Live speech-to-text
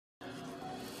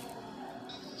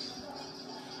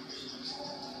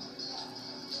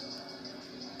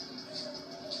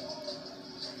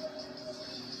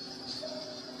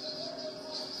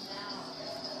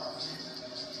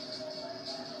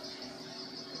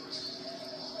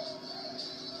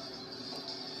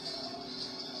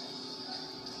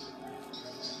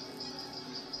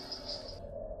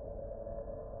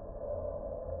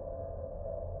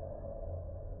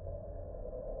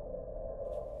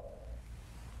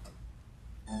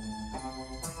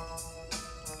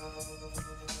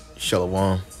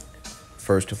Shalom.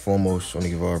 First and foremost, I want to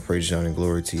give all praise, honor, and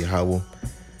glory to Yahweh.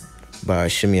 By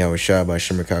Hashem Yahushua, by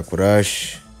Hashem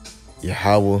Kakwadash.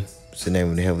 Yahweh is the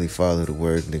name of the Heavenly Father, the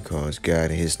word that calls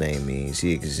God, and his name means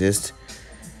he exists.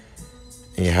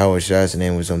 And Yahweh is the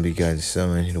name of his only begotten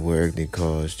Son, the word that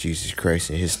calls Jesus Christ,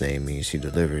 and his name means he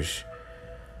delivers.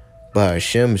 By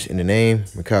Hashem is in the name,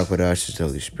 Kakwadash is the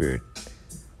Holy Spirit.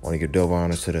 I want to give double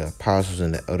honors to the apostles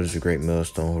and the elders of Great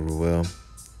Millstone who rule well.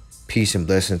 Peace and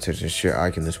blessing to the sincere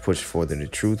oculus push forward in the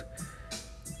truth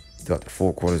throughout the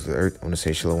four quarters of the earth. I want to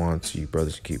say shalom to you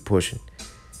brothers to keep pushing.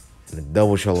 And a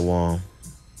double shalom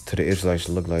to the Israelites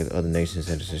that look like the other nations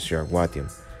and the sincere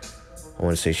Akwatium. I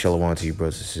want to say shalom to you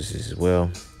brothers and sisters as well.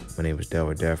 My name is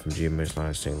Delaware Dad from GMS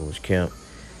Line St. Louis Camp.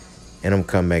 And I'm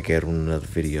coming back at it with another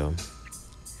video.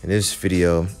 In this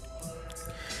video,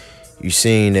 you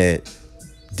seen that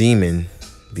demon,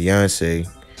 Beyoncé,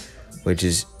 which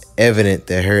is evident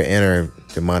that her and her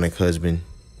demonic husband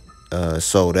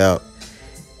sold out.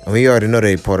 And we already know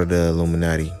they part of the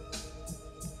Illuminati.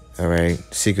 All right,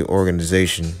 secret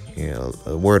organization. You know,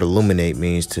 the word illuminate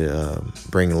means to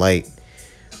bring light.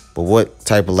 But what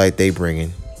type of light they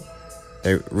bringing?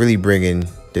 They're really bringing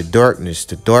the darkness,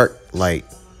 the dark light.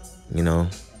 You know,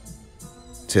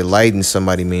 to lighten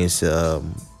somebody means to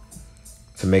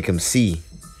make them see.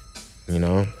 You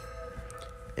know.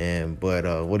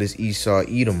 But what is Esau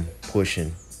Edom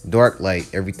pushing? Dark light,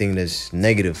 everything that's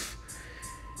negative,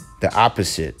 the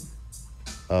opposite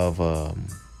of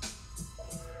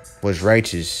what's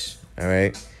righteous. All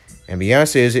right, and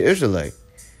Beyonce is an Israelite.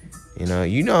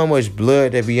 You know how much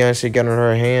blood that Beyonce got on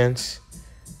her hands.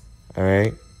 All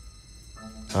right,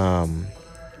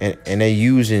 and they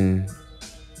using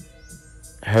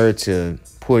her to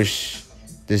push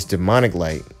this demonic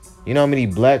light. You know how many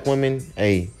black women,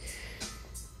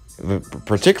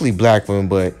 particularly black women,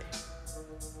 but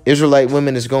Israelite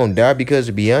women is going to die because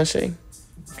of Beyonce?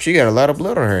 She got a lot of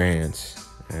blood on her hands.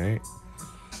 All right.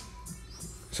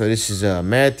 So this is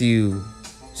Matthew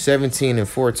 17 and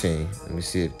 14. Let me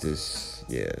see if this,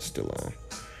 it's still on.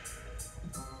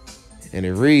 And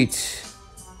it reads,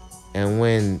 and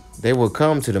when they will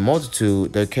come to the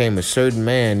multitude, there came a certain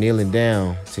man kneeling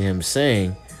down to him,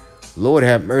 saying, Lord,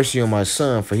 have mercy on my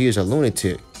son, for he is a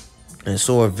lunatic, and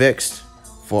sore vexed.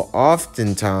 For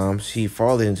oftentimes he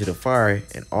falleth into the fire,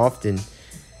 and often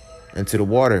into the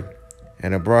water.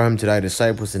 And I brought him to thy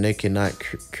disciples, and they cannot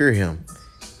cure him.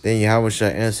 Then Yahweh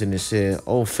answered and said,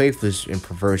 O faithless and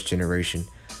perverse generation,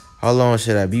 how long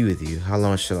shall I be with you? How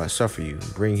long shall I suffer you?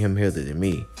 Bring him hither to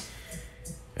me.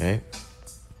 Right?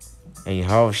 And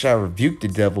Yahweh rebuked the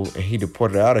devil, and he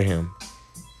departed out of him.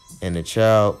 And the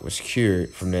child was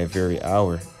cured from that very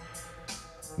hour.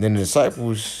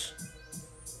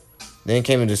 Then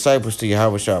came the disciples to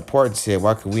Yahweh apart and said,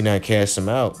 why could we not cast him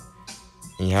out?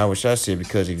 And Yahweh said,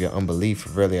 because of your unbelief,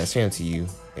 verily I say unto you,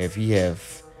 if ye have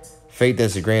faith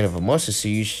as a grain of a mustard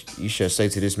seed, you shall say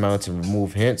to this mountain,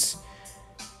 remove hence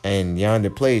and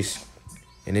yonder place,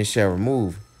 and it shall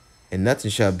remove, and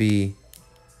nothing shall be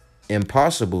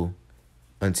impossible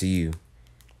unto you.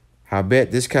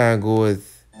 Howbeit this kind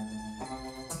goeth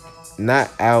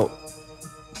not out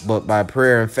but by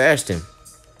prayer and fasting.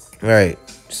 Right.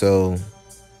 So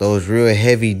those real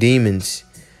heavy demons,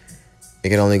 they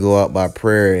can only go out by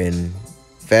prayer and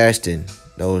fasting.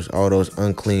 All those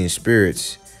unclean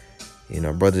spirits,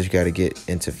 brothers got to get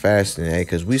into fasting,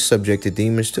 because we subject to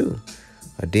demons too.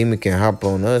 A demon can hop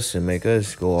on us and make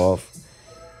us go off.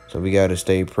 So we got to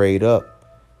stay prayed up,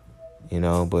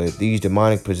 but these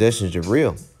demonic possessions are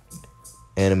real.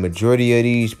 And the majority of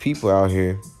these people out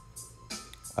here,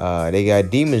 they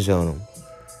got demons on them.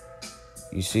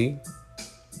 You see?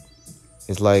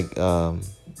 It's like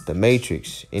the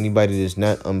Matrix. Anybody that's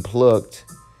not unplugged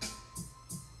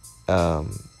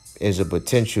is a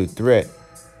potential threat.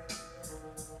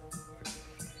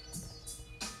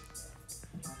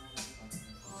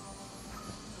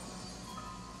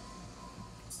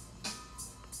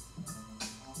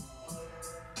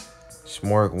 It's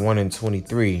Mark 1 and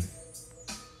 23.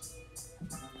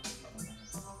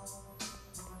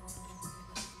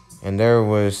 And there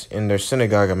was in their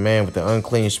synagogue a man with an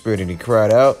unclean spirit, and he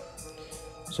cried out.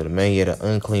 So the man, he had an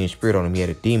unclean spirit on him. He had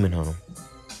a demon on him,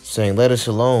 saying, let us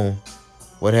alone.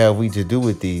 What have we to do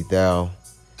with thee, thou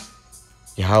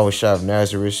Yahweh of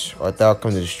Nazareth? Art thou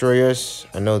come to destroy us?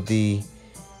 I know thee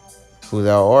who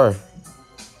thou art,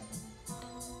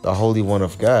 the Holy One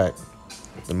of God,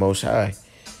 the Most High.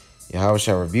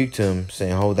 Yahweh rebuked him,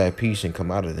 saying, hold thy peace and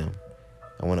come out of them.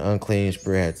 And when the unclean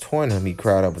spirit had torn him, he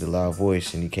cried out with a loud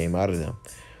voice, and he came out of them.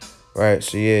 Right,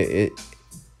 so yeah,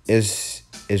 it's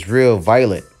real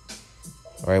violent.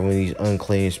 Right, when these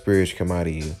unclean spirits come out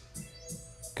of you.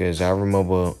 Because I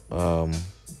remember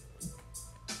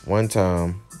one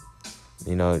time,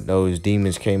 those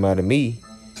demons came out of me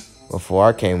before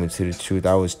I came into the truth.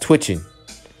 I was twitching,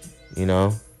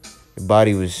 the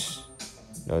body was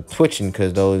twitching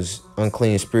because those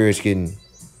unclean spirits getting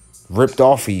ripped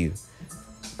off of you.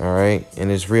 All right.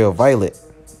 And it's real violent,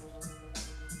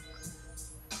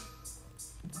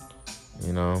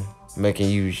 making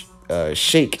you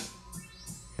shake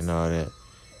and all that.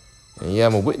 And yeah,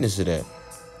 I'm a witness to that.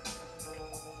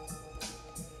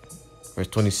 Verse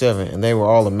 27, and they were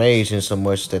all amazed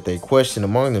insomuch that they questioned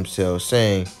among themselves,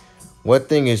 saying, what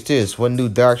thing is this? What new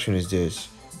doctrine is this?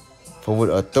 For with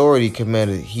authority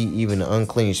commanded he even the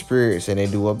unclean spirits, and they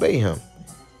do obey him.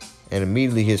 And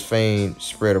immediately his fame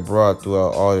spread abroad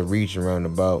throughout all the region round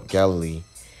about Galilee.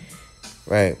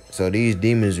 Right, so these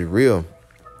demons are real,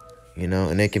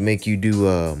 and they can make you do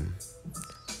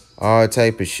all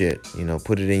type of shit.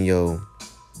 Put it in your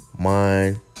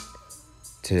mind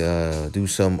to do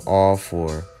something off,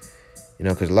 or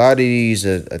because a lot of these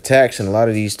attacks and a lot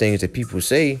of these things that people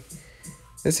say,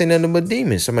 this ain't nothing but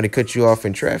demons. Somebody cut you off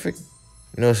in traffic,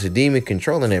 it's a demon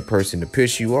controlling that person to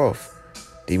piss you off.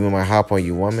 Demon might hop on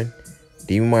you, woman.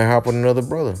 Demon might hop on another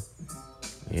brother,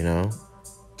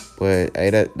 but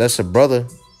hey, that's a brother.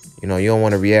 You don't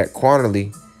want to react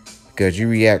carnally, because you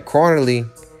react carnally,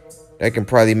 that can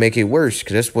probably make it worse,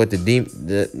 because that's what the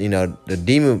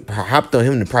demon hopped on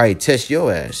him to probably test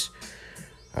your ass.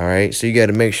 All right, so you got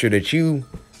to make sure that you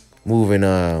moving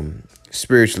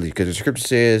spiritually, because the scripture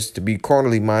says to be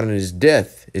carnally minded is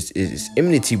death. It's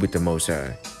enmity with the Most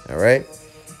High. All right.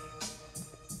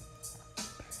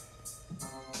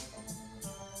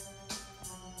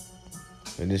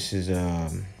 And this is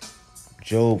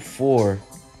Job 4.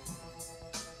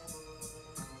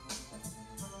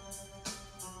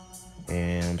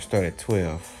 And I'm starting at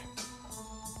 12.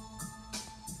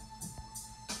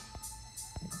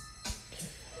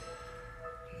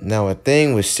 Now a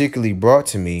thing was secretly brought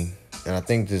to me, and I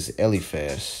think this is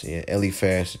Eliphaz. Yeah,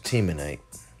 Eliphaz the Temanite.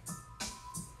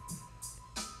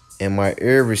 And my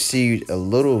ear received a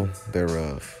little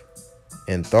thereof.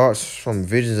 And thoughts from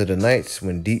visions of the nights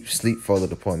when deep sleep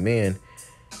followed upon men,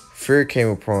 fear came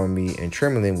upon me, and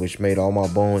trembling which made all my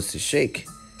bones to shake.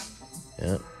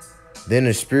 Yeah. Then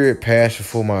the spirit passed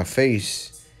before my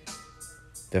face.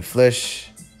 The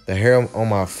hair on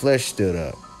my flesh stood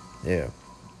up. Yeah.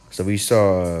 So we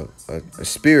saw a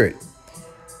spirit.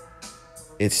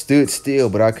 It stood still,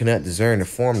 but I could not discern the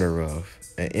form thereof.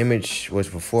 An image was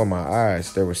before my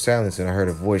eyes. There was silence, and I heard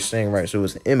a voice saying, right, so it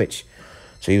was an image.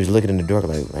 So he was looking in the dark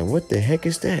like what the heck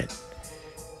is that?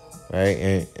 Right?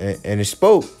 And it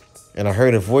spoke. And I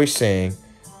heard a voice saying,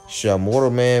 shall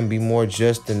mortal man be more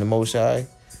just than the Most High?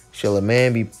 Shall a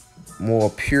man be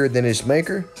more pure than his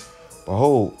maker?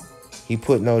 Behold, he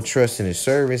put no trust in his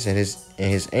servants, and his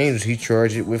angels he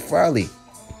charged it with folly.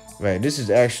 Right? This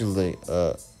is actually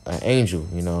an angel,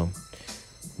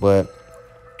 But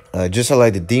just how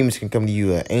like the demons can come to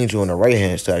you, an angel on the right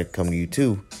hand side can come to you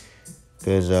too.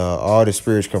 Because all the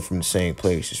spirits come from the same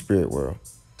place, the spirit world.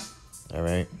 All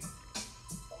right.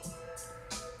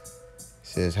 It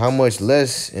says, how much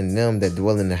less in them that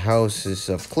dwell in the houses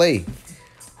of clay,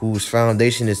 whose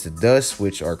foundation is the dust,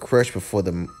 which are crushed before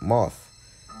the moth.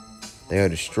 They are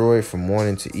destroyed from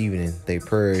morning to evening. They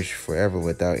perish forever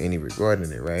without any regard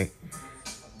in it, right?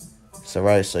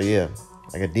 So yeah.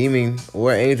 Like a demon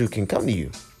or an angel can come to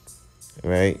you,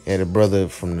 right? And a brother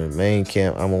from the main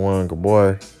camp, I'm a one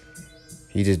Gabar.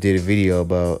 He just did a video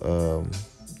about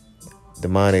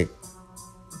demonic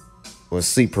or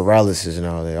sleep paralysis and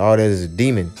all that. All that is a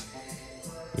demon,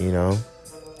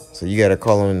 So you got to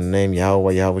call on the name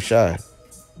Yahweh Shai,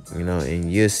 and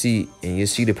you'll see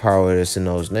the power that's in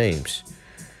those names.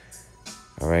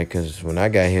 All right, because when I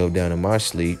got held down in my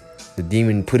sleep, the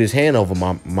demon put his hand over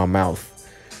my mouth.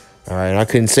 All right, and I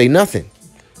couldn't say nothing.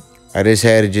 I just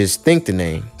had to just think the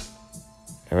name.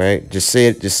 All right, just say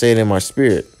it in my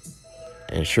spirit.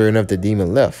 And sure enough, the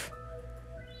demon left.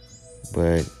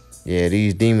 But yeah,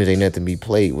 these demons ain't nothing to be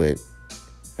played with.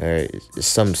 All right, it's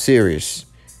something serious.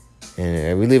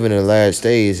 And we live in the last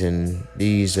days, and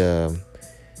these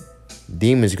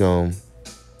demons gonna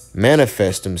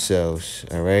manifest themselves.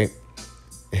 All right,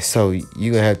 and so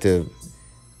you gonna have to,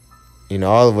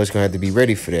 all of us gonna have to be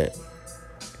ready for that.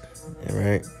 All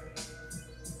right.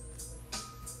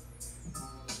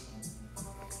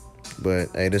 But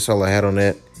hey, that's all I had on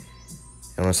that.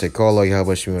 I want to say, call out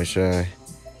Yahweh Shemai Shai,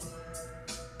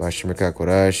 Bashim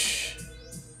Korash,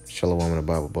 Shalom in the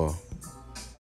Bible Ball.